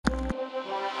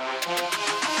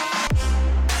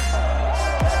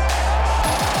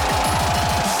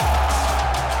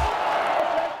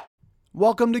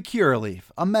Welcome to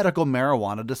Curaleaf, a medical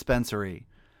marijuana dispensary.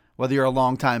 Whether you're a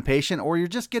longtime patient or you're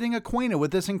just getting acquainted with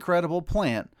this incredible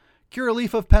plant,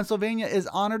 Curaleaf of Pennsylvania is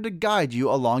honored to guide you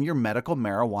along your medical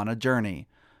marijuana journey.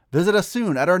 Visit us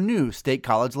soon at our new State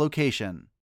College location.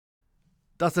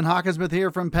 Dustin Hawkinsmith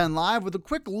here from Penn Live with a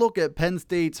quick look at Penn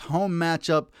State's home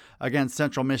matchup against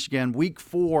Central Michigan. Week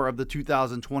 4 of the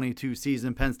 2022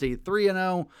 season. Penn State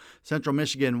 3-0, Central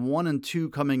Michigan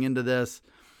 1-2 coming into this.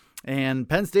 And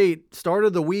Penn State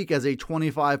started the week as a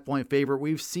 25-point favorite.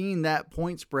 We've seen that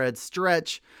point spread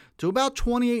stretch to about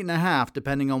 28.5,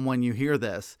 depending on when you hear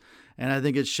this. And I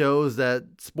think it shows that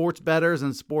sports bettors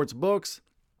and sports books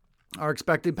are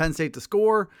expecting Penn State to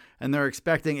score, and they're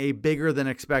expecting a bigger than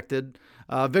expected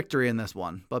victory in this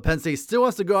one. But Penn State still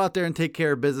has to go out there and take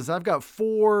care of business. I've got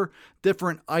 4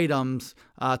 different items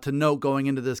to note going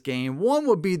into this game. One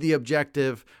would be the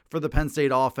objective for the Penn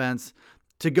State offense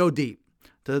to go deep.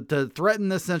 To threaten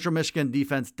this Central Michigan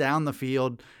defense down the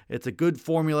field. It's a good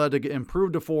formula to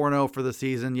improve to 4-0 for the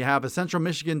season. You have a Central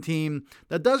Michigan team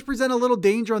that does present a little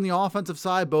danger on the offensive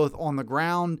side, both on the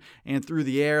ground and through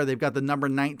the air. They've got the number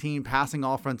 19 passing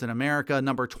offense in America,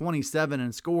 number 27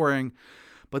 in scoring.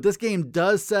 But this game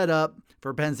does set up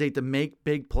for Penn State to make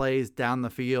big plays down the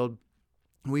field.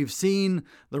 We've seen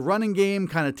the running game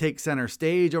kind of take center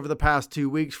stage over the past 2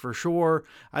 weeks for sure.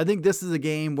 I think this is a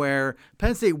game where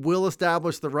Penn State will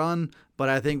establish the run, but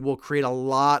I think will create a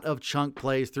lot of chunk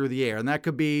plays through the air. And that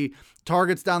could be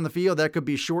targets down the field. That could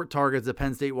be short targets that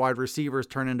Penn State wide receivers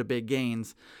turn into big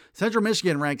gains. Central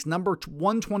Michigan ranks number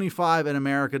 125 in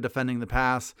America defending the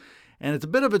pass. And it's a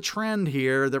bit of a trend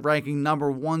here that ranking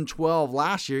number 112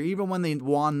 last year, even when they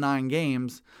won 9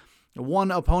 games.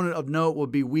 One opponent of note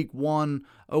would be week 1,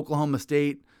 Oklahoma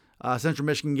State. Central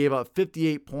Michigan gave up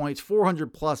 58 points,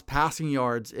 400 plus passing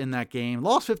yards in that game,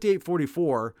 lost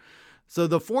 58-44. So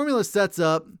the formula sets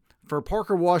up for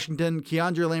Parker Washington,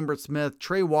 Keandre Lambert-Smith,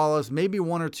 Trey Wallace, maybe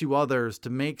 1 or 2 others to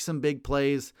make some big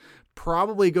plays,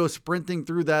 probably go sprinting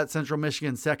through that Central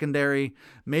Michigan secondary,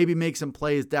 maybe make some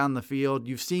plays down the field.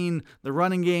 You've seen the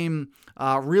running game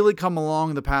really come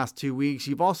along the past 2 weeks.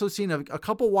 You've also seen a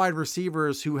couple wide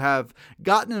receivers who have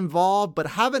gotten involved but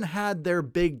haven't had their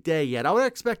big day yet. I would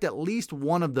expect at least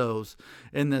one of those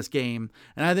in this game.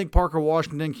 And I think Parker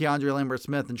Washington, Keandre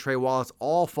Lambert-Smith, and Trey Wallace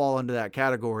all fall into that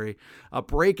category. A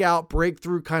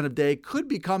breakthrough kind of day could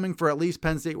be coming for at least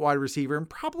Penn State wide receiver, and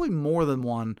probably more than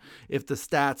one if the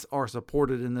stats are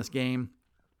supported in this game.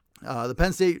 The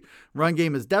Penn State run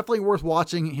game is definitely worth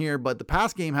watching here, but the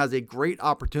pass game has a great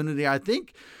opportunity. I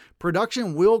think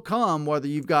production will come whether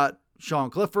you've got Sean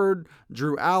Clifford,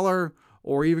 Drew Aller,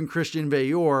 or even Christian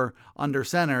Veilleux under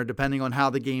center, depending on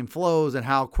how the game flows and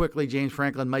how quickly James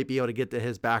Franklin might be able to get to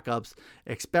his backups.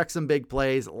 Expect some big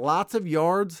plays, lots of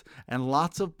yards, and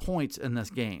lots of points in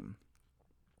this game.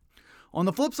 On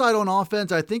the flip side on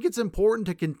offense, I think it's important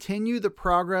to continue the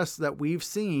progress that we've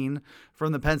seen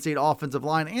from the Penn State offensive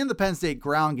line and the Penn State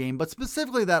ground game, but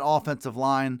specifically that offensive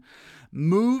line.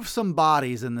 Move some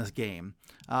bodies in this game.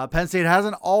 Penn State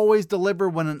hasn't always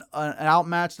delivered when an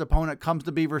outmatched opponent comes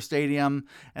to Beaver Stadium,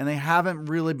 and they haven't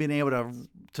really been able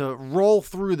to roll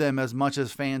through them as much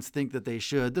as fans think that they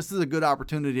should. This is a good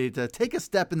opportunity to take a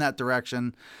step in that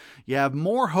direction. You have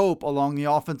more hope along the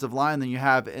offensive line than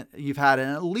you've had in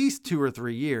at least 2 or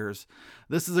 3 years.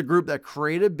 This is a group that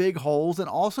created big holes and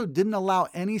also didn't allow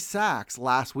any sacks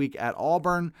last week at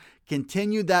Auburn.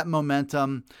 Continued that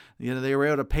momentum. They were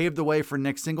able to pave the way for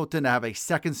Nick Singleton to have a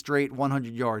second straight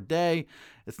 100-yard day.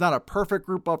 It's not a perfect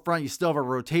group up front. You still have a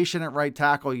rotation at right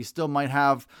tackle. You still might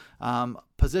have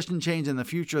position change in the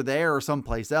future there or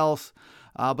someplace else.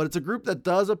 But it's a group that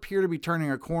does appear to be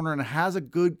turning a corner and has a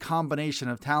good combination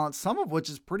of talent, some of which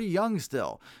is pretty young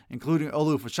still, including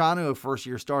Olu Fashanu, a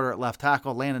first-year starter at left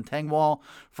tackle, Landon Tengwall,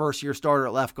 first-year starter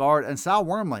at left guard, and Sal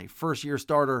Wormley, first-year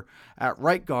starter at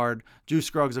right guard. Juice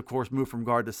Scruggs, of course, moved from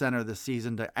guard to center this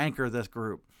season to anchor this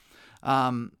group.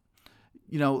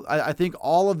 I think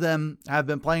all of them have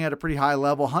been playing at a pretty high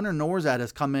level. Hunter Nourzad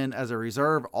has come in as a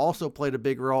reserve, also played a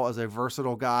big role as a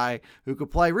versatile guy who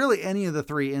could play really any of the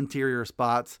 3 interior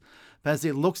spots. Penn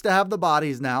State looks to have the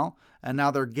bodies now, and now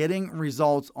they're getting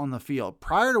results on the field.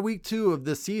 Prior to week 2 of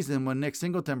this season, when Nick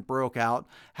Singleton broke out,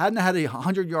 hadn't had a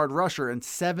 100-yard rusher in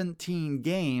 17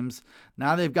 games.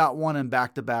 Now they've got one in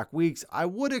back-to-back weeks. I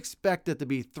would expect it to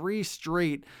be 3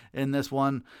 straight in this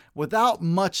one without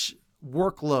much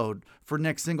workload for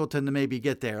Nick Singleton to maybe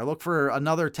get there. Look for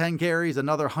another 10 carries,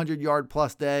 another 100-yard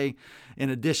plus day,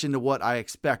 in addition to what I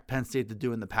expect Penn State to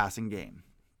do in the passing game.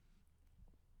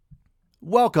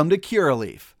 Welcome to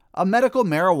Curaleaf, a medical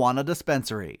marijuana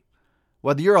dispensary.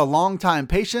 Whether you're a longtime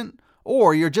patient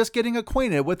or you're just getting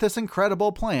acquainted with this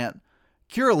incredible plant,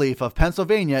 Curaleaf of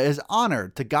Pennsylvania is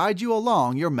honored to guide you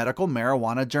along your medical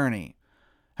marijuana journey.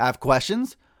 Have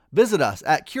questions? Visit us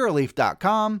at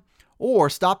curaleaf.com or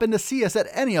stop in to see us at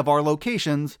any of our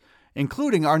locations,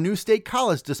 including our new State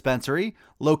College dispensary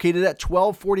located at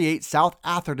 1248 South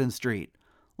Atherton Street.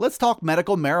 Let's talk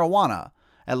medical marijuana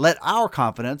and let our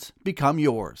confidence become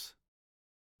yours.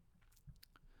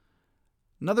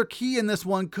 Another key in this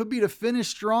one could be to finish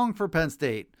strong for Penn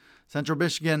State. Central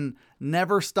Michigan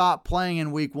never stopped playing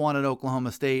in week 1 at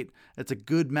Oklahoma State. It's a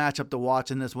good matchup to watch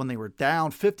in this one. They were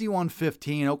down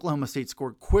 51-15. Oklahoma State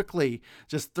scored quickly,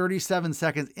 just 37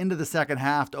 seconds into the second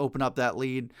half to open up that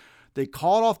lead. They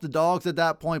called off the Dogs at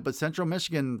that point, but Central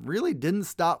Michigan really didn't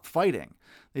stop fighting.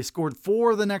 They scored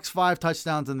 4 of the next 5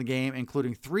 touchdowns in the game,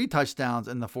 including 3 touchdowns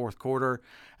in the fourth quarter,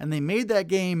 and they made that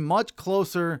game much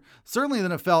closer, certainly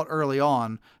than it felt early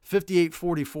on.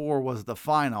 58-44 was the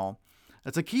final.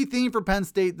 It's a key theme for Penn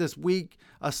State this week,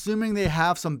 assuming they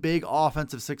have some big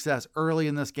offensive success early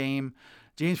in this game.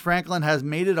 James Franklin has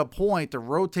made it a point to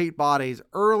rotate bodies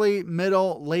early,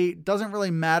 middle, late. Doesn't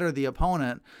really matter the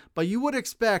opponent, but you would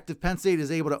expect if Penn State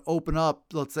is able to open up,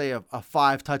 let's say, a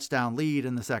 5-touchdown lead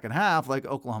in the second half, like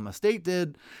Oklahoma State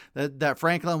did, that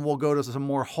Franklin will go to some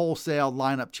more wholesale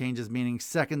lineup changes, meaning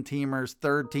second teamers,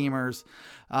 third teamers,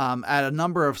 at a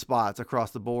number of spots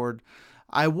across the board.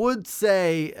 I would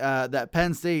say that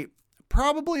Penn State,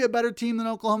 probably a better team than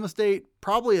Oklahoma State,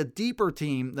 probably a deeper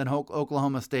team than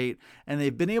Oklahoma State, and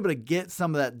they've been able to get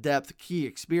some of that depth key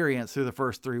experience through the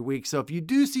first 3 weeks. So if you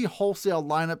do see wholesale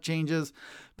lineup changes,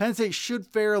 Penn State should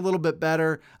fare a little bit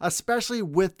better, especially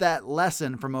with that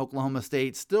lesson from Oklahoma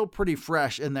State still pretty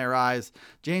fresh in their eyes.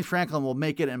 James Franklin will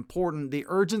make it important. The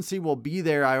urgency will be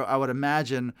there, I would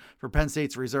imagine, for Penn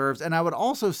State's reserves. And I would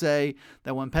also say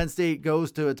that when Penn State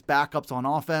goes to its backups on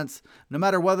offense, no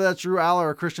matter whether that's Drew Aller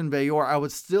or Christian Bayor, I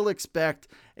would still expect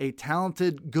a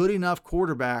talented, good enough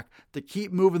quarterback to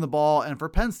keep moving the ball and for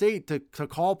Penn State to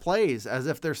call plays as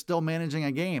if they're still managing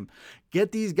a game.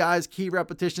 Get these guys key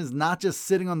repetitions, not just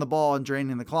sitting on the ball and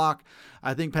draining the clock.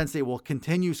 I think Penn State will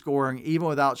continue scoring even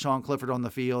without Sean Clifford on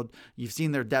the field. You've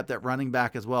seen their depth at running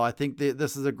back as well. I think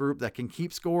this is a group that can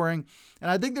keep scoring. And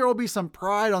I think there will be some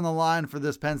pride on the line for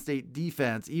this Penn State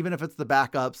defense, even if it's the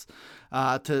backups,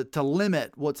 to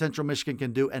limit what Central Michigan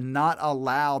can do and not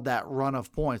allow that run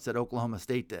of points that Oklahoma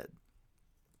State did.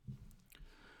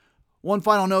 One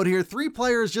final note here, 3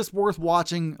 players just worth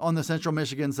watching on the Central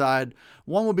Michigan side.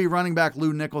 One will be running back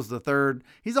Lew Nichols III.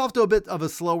 He's off to a bit of a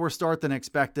slower start than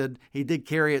expected. He did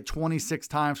carry it 26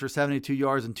 times for 72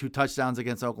 yards and 2 touchdowns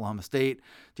against Oklahoma State.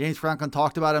 James Franklin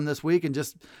talked about him this week and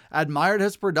just admired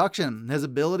his production, his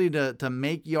ability to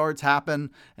make yards happen,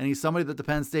 and he's somebody that the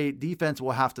Penn State defense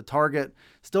will have to target.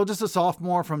 Still just a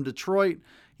sophomore from Detroit.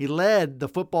 He led the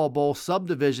Football Bowl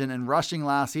subdivision in rushing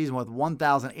last season with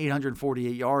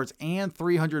 1,848 yards and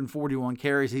 341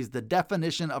 carries. He's the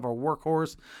definition of a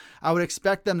workhorse. I would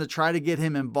expect them to try to get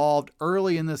him involved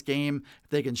early in this game.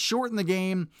 If they can shorten the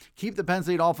game, keep the Penn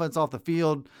State offense off the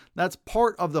field, that's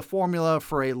part of the formula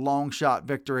for a long shot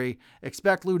victory.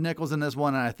 Expect Lew Nichols in this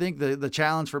one, and I think the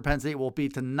challenge for Penn State will be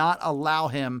to not allow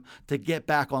him to get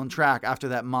back on track after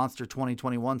that monster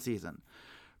 2021 season.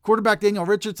 Quarterback Daniel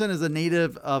Richardson is a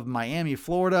native of Miami,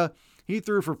 Florida. He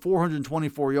threw for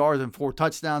 424 yards and 4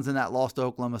 touchdowns in that loss to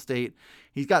Oklahoma State.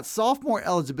 He's got sophomore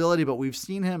eligibility, but we've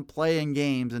seen him play in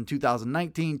games in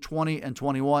 2019, 20, and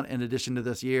 21 in addition to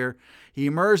this year. He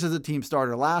emerged as a team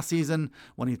starter last season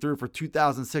when he threw for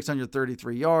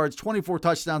 2,633 yards, 24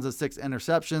 touchdowns, and 6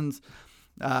 interceptions.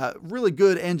 Really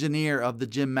good engineer of the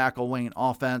Jim McElwain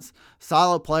offense.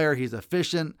 Solid player. He's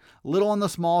efficient. Little on the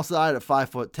small side at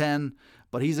 5'10",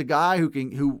 but he's a guy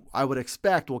who I would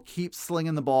expect will keep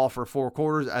slinging the ball for 4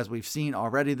 quarters, as we've seen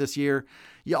already this year.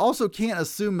 You also can't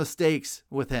assume mistakes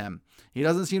with him. He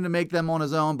doesn't seem to make them on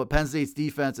his own, but Penn State's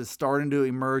defense is starting to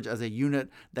emerge as a unit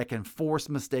that can force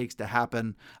mistakes to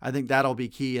happen. I think that'll be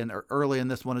key and early in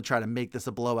this one to try to make this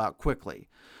a blowout quickly.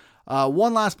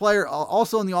 One last player,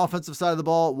 also on the offensive side of the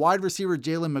ball, wide receiver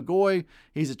Jalen McGoy.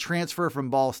 He's a transfer from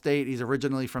Ball State. He's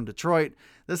originally from Detroit.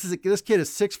 This kid is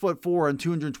 6'4" and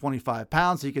 225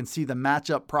 pounds, so you can see the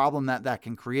matchup problem that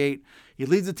can create. He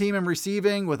leads the team in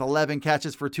receiving with 11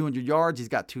 catches for 200 yards. He's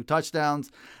got 2 touchdowns.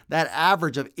 That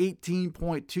average of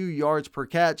 18.2 yards per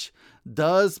catch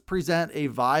does present a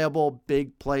viable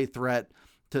big play threat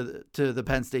to the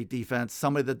Penn State defense,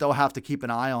 somebody that they'll have to keep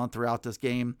an eye on throughout this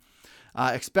game.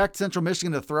 Expect Central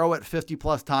Michigan to throw it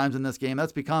 50-plus times in this game.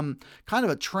 That's become kind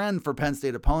of a trend for Penn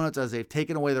State opponents as they've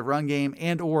taken away the run game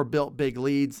and or built big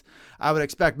leads. I would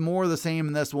expect more of the same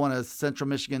in this one as Central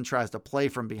Michigan tries to play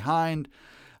from behind.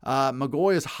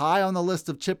 McGoy is high on the list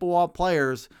of Chippewa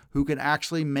players who can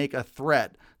actually make a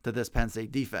threat to this Penn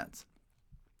State defense.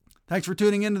 Thanks for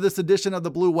tuning into this edition of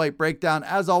the Blue White Breakdown.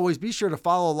 As always, be sure to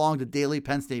follow along the daily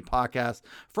Penn State podcast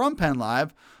from Penn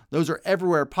Live. Those are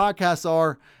everywhere podcasts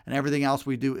are, and everything else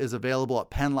we do is available at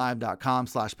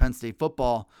PennLive.com/Penn State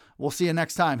football. We'll see you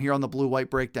next time here on the Blue White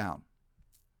Breakdown.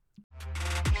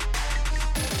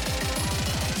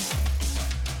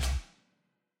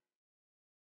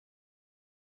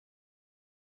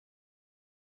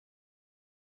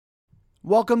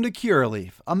 Welcome to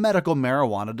Curaleaf, a medical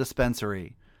marijuana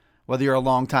dispensary. Whether you're a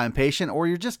longtime patient or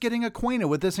you're just getting acquainted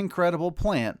with this incredible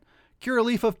plant,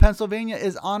 Curaleaf of Pennsylvania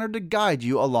is honored to guide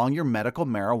you along your medical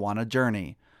marijuana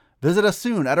journey. Visit us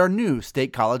soon at our new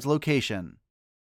State College location.